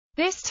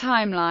This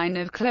timeline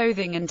of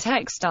clothing and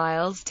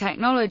textiles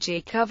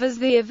technology covers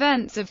the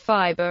events of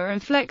fiber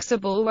and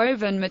flexible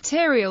woven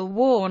material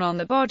worn on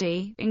the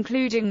body,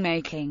 including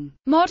making,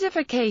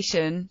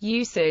 modification,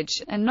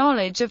 usage, and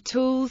knowledge of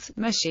tools,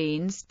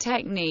 machines,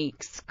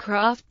 techniques,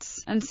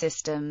 crafts, and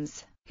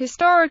systems.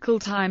 Historical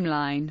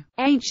timeline.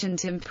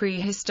 Ancient and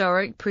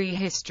prehistoric.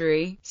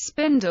 Prehistory.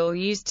 Spindle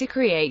used to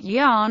create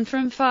yarn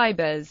from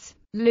fibers.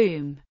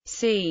 Loom.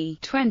 c.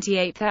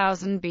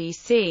 28,000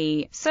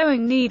 BC.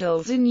 Sewing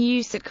needles in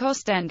use at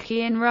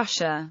Kostenki in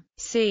Russia.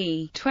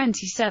 c.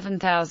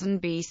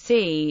 27,000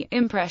 BC.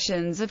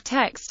 Impressions of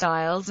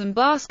textiles and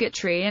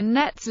basketry and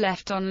nets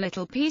left on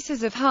little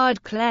pieces of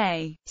hard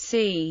clay.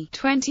 c.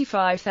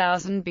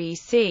 25,000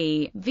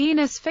 BC.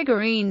 Venus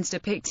figurines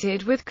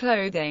depicted with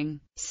clothing.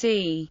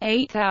 c.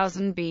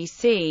 8,000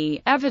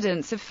 BC.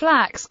 Evidence of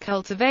flax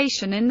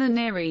cultivation in the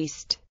Near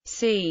East.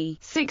 c.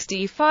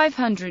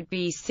 6500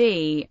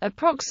 BC,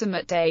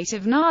 approximate date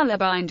of Nala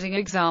binding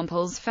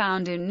examples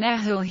found in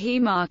Nehil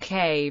Hemar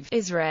Cave,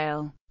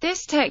 Israel.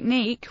 This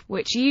technique,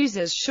 which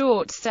uses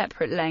short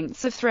separate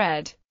lengths of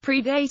thread,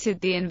 predated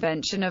the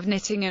invention of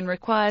knitting and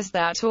requires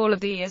that all of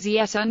the as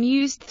yet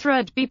unused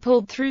thread be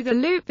pulled through the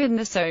loop in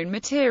the sewn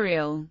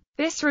material.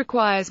 This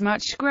requires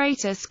much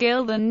greater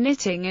skill than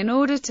knitting in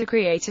order to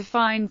create a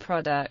fine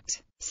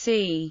product.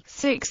 c.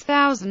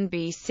 6000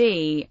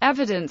 BC,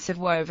 evidence of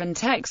woven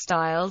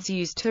textiles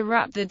used to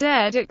wrap the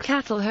dead at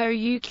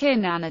Çatalhöyük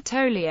in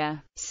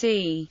Anatolia.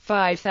 c.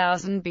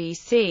 5000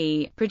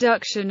 BC,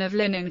 production of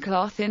linen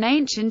cloth in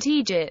ancient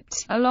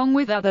Egypt, along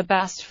with other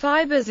bast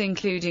fibers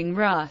including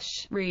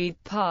rush, reed,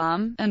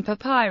 palm, and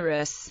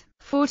papyrus.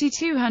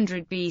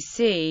 4200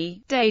 BC,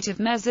 date of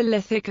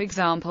Mesolithic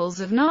examples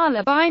of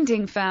Nala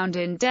binding found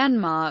in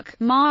Denmark,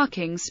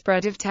 marking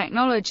spread of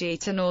technology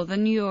to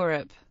northern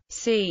Europe.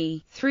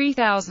 c.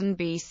 3000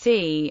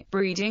 BC,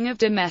 breeding of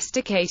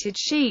domesticated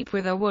sheep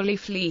with a woolly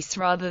fleece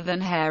rather than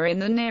hair in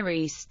the Near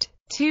East.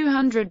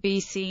 200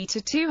 BC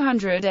to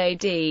 200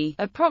 AD,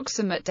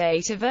 approximate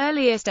date of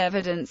earliest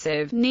evidence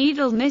of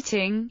needle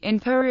knitting in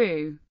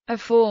Peru, a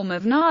form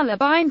of Nala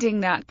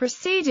binding that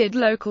preceded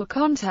local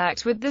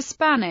contact with the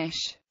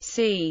Spanish.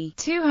 c.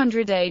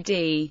 200 AD,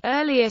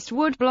 earliest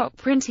woodblock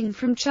printing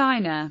from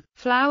China,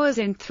 flowers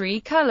in 3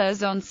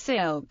 colors on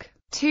silk.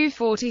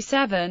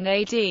 247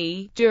 AD,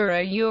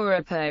 Dura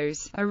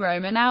Europos, a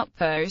Roman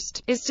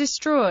outpost, is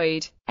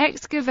destroyed.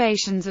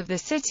 Excavations of the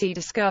city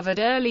discovered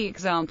early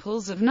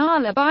examples of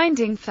Nala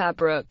binding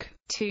fabric.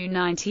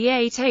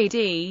 298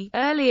 AD,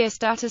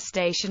 earliest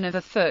attestation of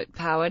a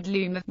foot-powered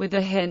loom, with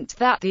a hint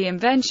that the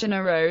invention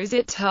arose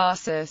at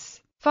Tarsus.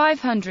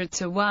 500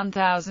 to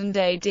 1000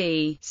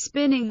 AD,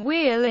 spinning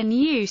wheel in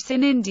use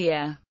in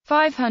India.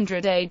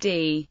 500 AD,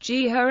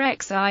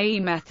 Gherxie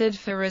method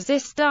for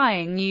resist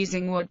dyeing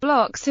using wood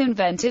blocks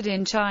invented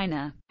in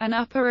China. An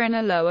upper and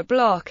a lower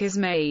block is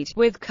made,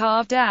 with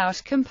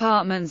carved-out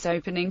compartments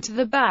opening to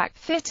the back,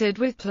 fitted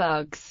with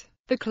plugs.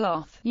 The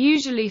cloth,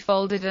 usually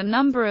folded a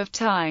number of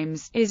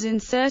times, is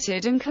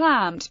inserted and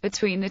clamped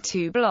between the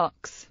 2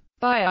 blocks.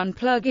 By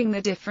unplugging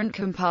the different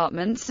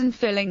compartments and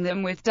filling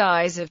them with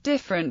dyes of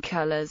different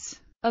colors,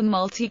 a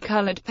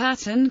multicolored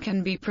pattern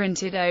can be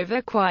printed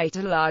over quite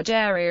a large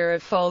area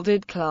of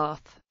folded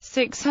cloth.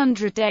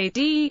 600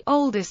 AD,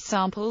 oldest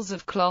samples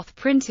of cloth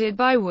printed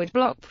by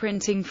woodblock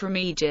printing from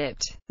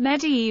Egypt.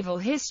 Medieval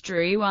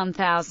history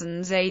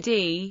 1000s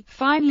AD,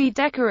 finely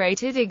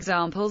decorated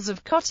examples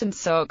of cotton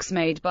socks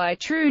made by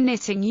true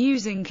knitting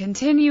using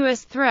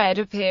continuous thread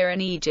appear in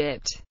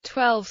Egypt.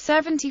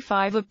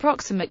 1275,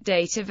 approximate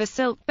date of a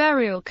silk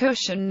burial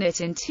cushion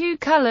knit in 2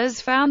 colors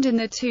found in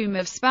the tomb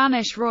of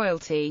Spanish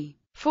royalty.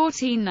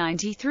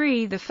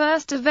 1493, the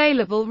first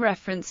available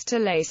reference to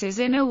laces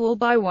in a wool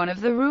by one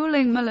of the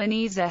ruling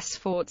Milanese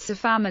Sforza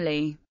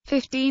family.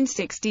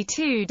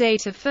 1562,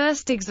 date of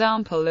first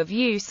example of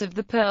use of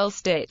the pearl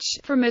stitch,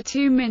 from a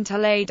tomb in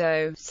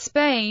Toledo,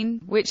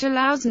 Spain, which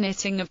allows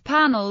knitting of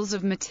panels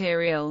of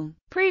material.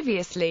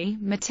 Previously,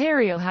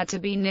 material had to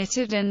be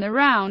knitted in the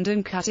round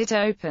and cut it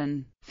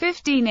open.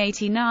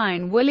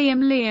 1589,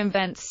 William Lee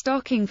invents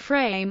stocking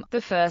frame, the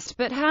first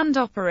but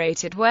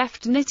hand-operated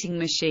weft knitting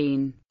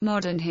machine.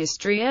 Modern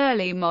history,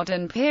 early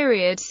modern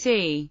period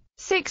c.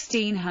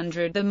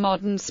 1600, the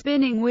modern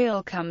spinning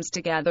wheel comes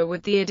together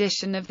with the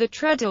addition of the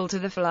treadle to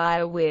the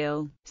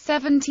flywheel.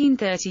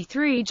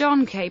 1733,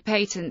 John Kay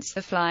patents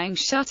the flying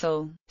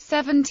shuttle.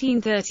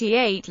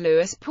 1738,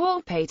 Lewis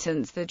Paul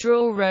patents the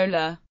draw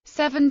roller.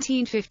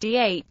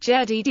 1758,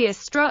 Jedediah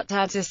Strutt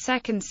adds a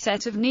second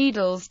set of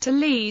needles to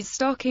Lee's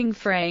stocking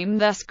frame,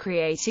 thus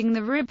creating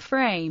the rib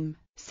frame.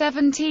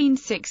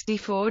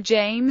 1764,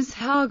 James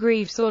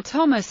Hargreaves or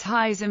Thomas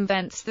Hayes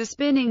invents the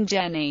spinning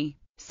jenny.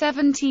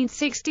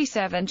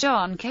 1767,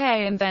 John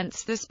Kay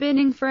invents the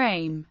spinning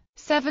frame.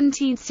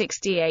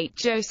 1768,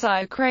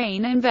 Josiah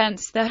Crane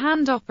invents the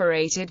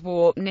hand-operated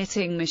warp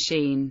knitting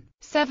machine.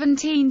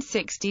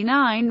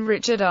 1769,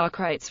 Richard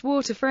Arkwright's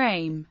water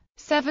frame.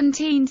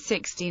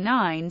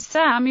 1769,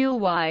 Samuel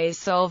Wise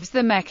solves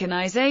the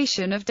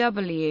mechanization of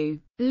W.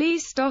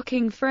 Lee's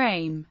stocking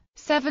frame.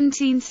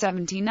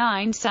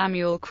 1779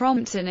 Samuel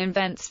Crompton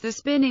invents the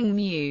spinning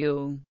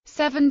mule.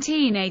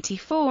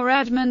 1784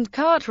 Edmund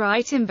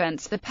Cartwright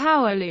invents the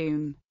power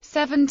loom.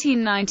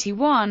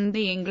 1791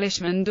 The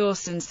Englishman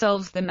Dawson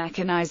solves the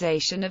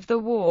mechanization of the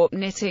warp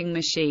knitting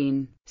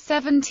machine.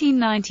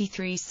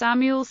 1793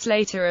 Samuel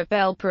Slater of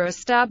Belper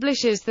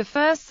establishes the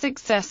first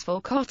successful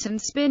cotton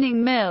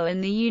spinning mill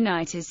in the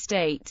United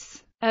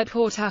States. At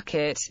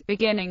Pawtucket,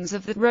 beginnings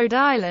of the Rhode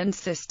Island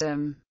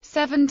system.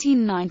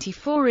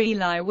 1794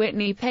 Eli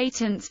Whitney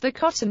patents the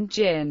cotton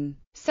gin.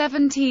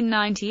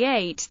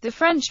 1798 The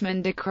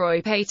Frenchman de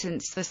Croix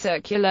patents the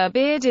circular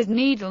bearded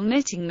needle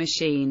knitting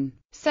machine.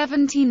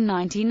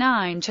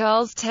 1799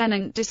 Charles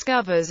Tennant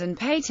discovers and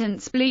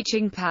patents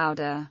bleaching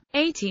powder.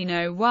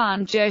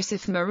 1801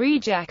 Joseph Marie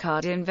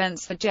Jacquard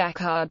invents the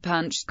Jacquard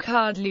punched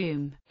card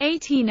loom.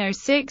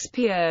 1806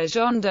 Pierre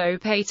Jondeau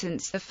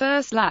patents the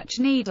first latch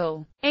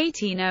needle.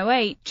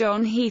 1808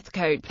 John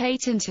Heathcote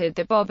patented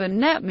the bobbin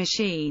net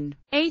machine.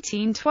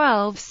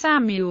 1812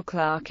 Samuel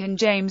Clark and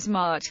James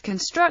Mart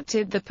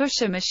constructed the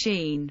pusher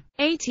machine.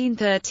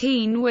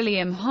 1813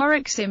 William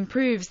Horrocks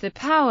improves the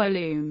power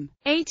loom.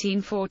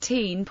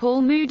 1814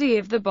 Paul Moody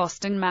of the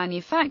Boston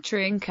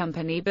Manufacturing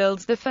Company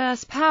builds the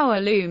first power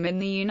loom in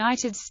the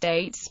United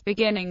States,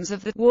 beginnings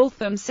of the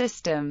Waltham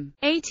system.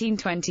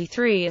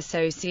 1823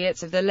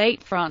 Associates of the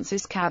late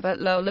Francis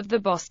Cabot Lowell of the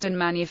Boston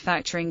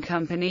Manufacturing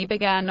Company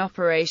began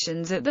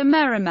operations at the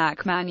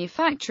Merrimack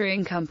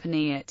Manufacturing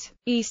Company at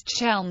East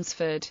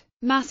Chelmsford,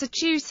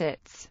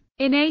 Massachusetts.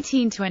 In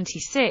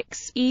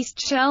 1826, East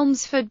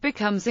Chelmsford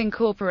becomes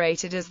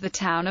incorporated as the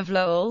town of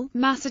Lowell,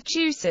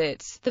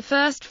 Massachusetts, the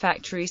first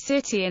factory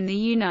city in the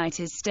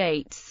United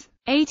States.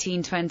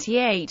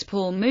 1828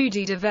 Paul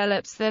Moody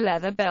develops the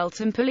leather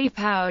belt and pulley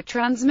power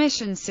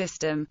transmission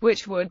system,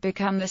 which would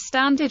become the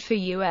standard for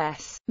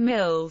U.S.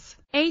 mills.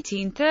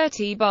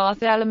 1830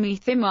 Barthélemy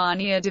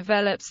Thimanier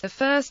develops the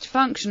first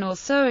functional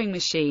sewing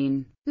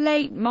machine.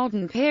 Late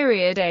modern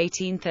period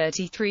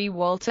 1833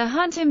 Walter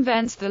Hunt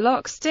invents the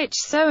lock-stitch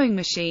sewing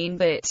machine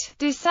but,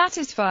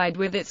 dissatisfied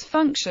with its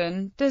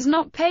function, does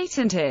not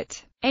patent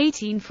it.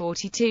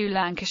 1842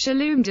 Lancashire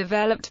loom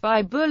developed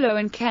by Buller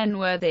and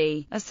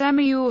Kenworthy, a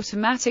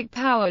semi-automatic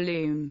power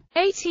loom.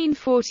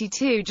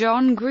 1842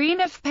 John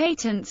Greenough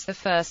patents the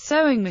first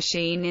sewing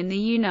machine in the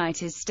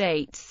United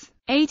States.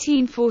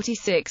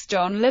 1846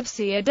 John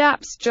Livesey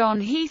adapts John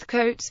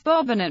Heathcote's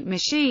bobbinet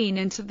machine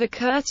into the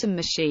curtain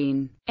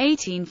machine.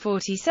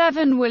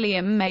 1847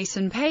 William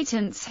Mason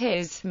patents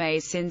his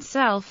Mason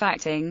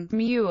self-acting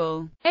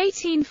mule.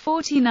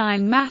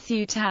 1849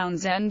 Matthew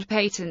Townsend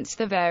patents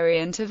the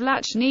variant of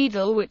latch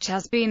needle which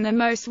has been the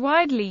most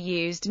widely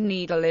used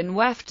needle in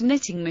weft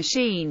knitting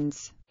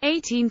machines.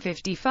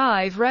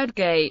 1855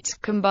 Redgate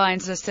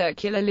combines a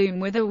circular loom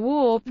with a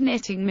warp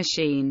knitting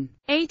machine.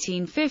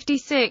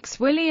 1856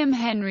 William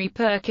Henry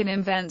Perkin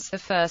invents the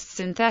first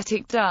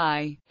synthetic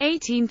dye.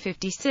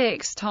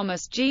 1856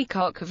 Thomas G.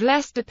 Cock of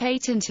Leicester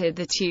patented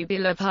the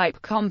tubular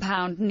pipe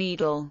compound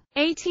needle.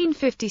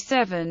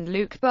 1857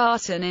 Luke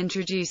Barton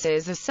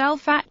introduces a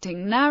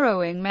self-acting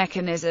narrowing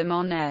mechanism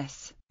on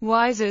S.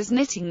 Weiser's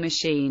knitting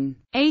machine.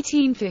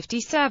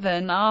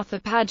 1857 Arthur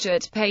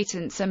Paget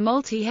patents a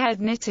multi-head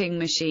knitting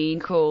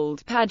machine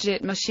called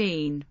Paget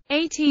machine.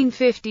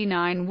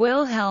 1859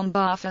 Wilhelm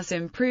Barfus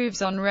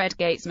improves on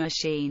Redgate's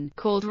machine,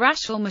 called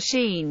Rachel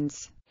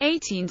machines.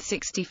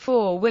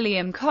 1864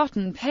 William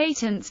Cotton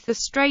patents the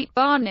straight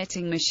bar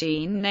knitting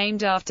machine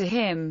named after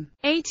him.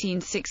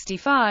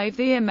 1865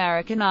 The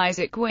American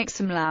Isaac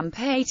Wixom Lamb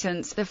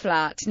patents the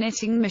flat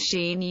knitting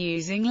machine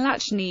using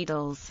latch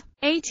needles.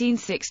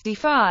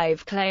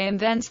 1865 Clay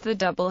invents the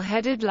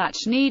double-headed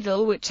latch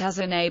needle which has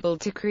enabled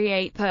to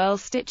create pearl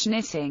stitch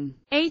knitting.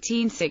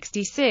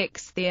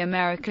 1866 The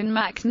American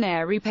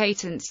McNary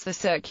patents the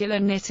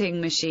circular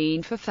knitting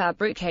machine for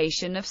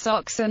fabrication of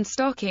socks and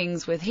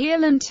stockings with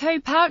heel and toe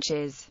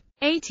pouches.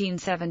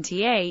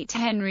 1878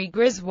 Henry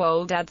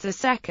Griswold adds a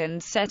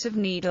second set of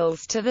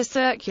needles to the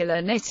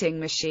circular knitting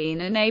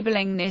machine,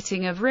 enabling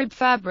knitting of rib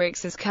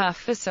fabrics as cuff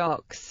for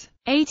socks.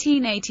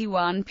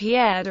 1881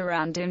 Pierre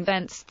Durand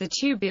invents the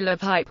tubular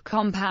pipe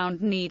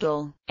compound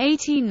needle.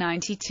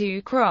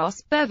 1892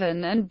 Cross,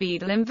 Bevan and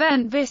Beadle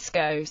invent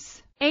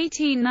viscose.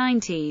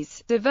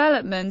 1890s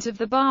development of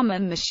the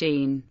Barman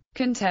machine.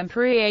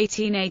 Contemporary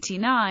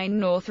 1889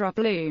 Northrop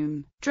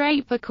Loom.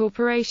 Draper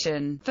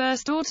Corporation,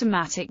 first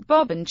automatic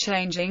bobbin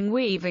changing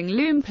weaving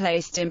loom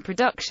placed in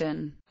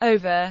production.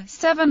 Over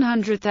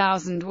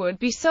 700,000 would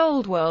be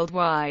sold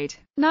worldwide.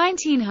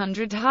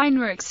 1900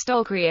 Heinrich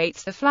Stoll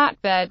creates the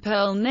flatbed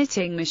pearl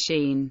knitting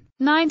machine.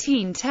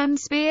 1910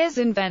 Spears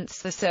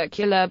invents the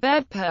circular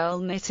bed pearl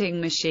knitting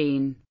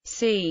machine.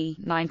 c.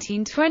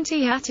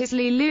 1920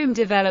 Hattersley loom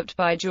developed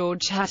by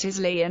George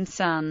Hattersley and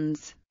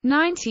Sons.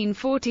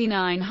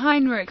 1949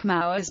 Heinrich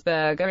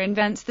Mauersberger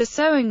invents the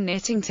sewing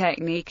knitting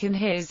technique in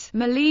his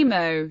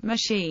Malimo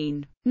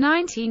machine.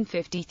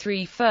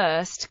 1953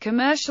 First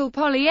commercial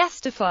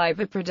polyester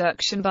fiber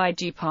production by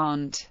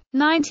DuPont.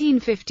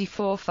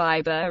 1954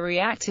 Fiber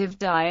reactive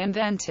dye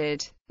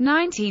invented.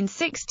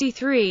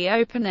 1963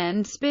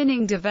 Open-end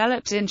spinning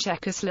developed in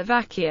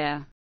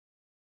Czechoslovakia.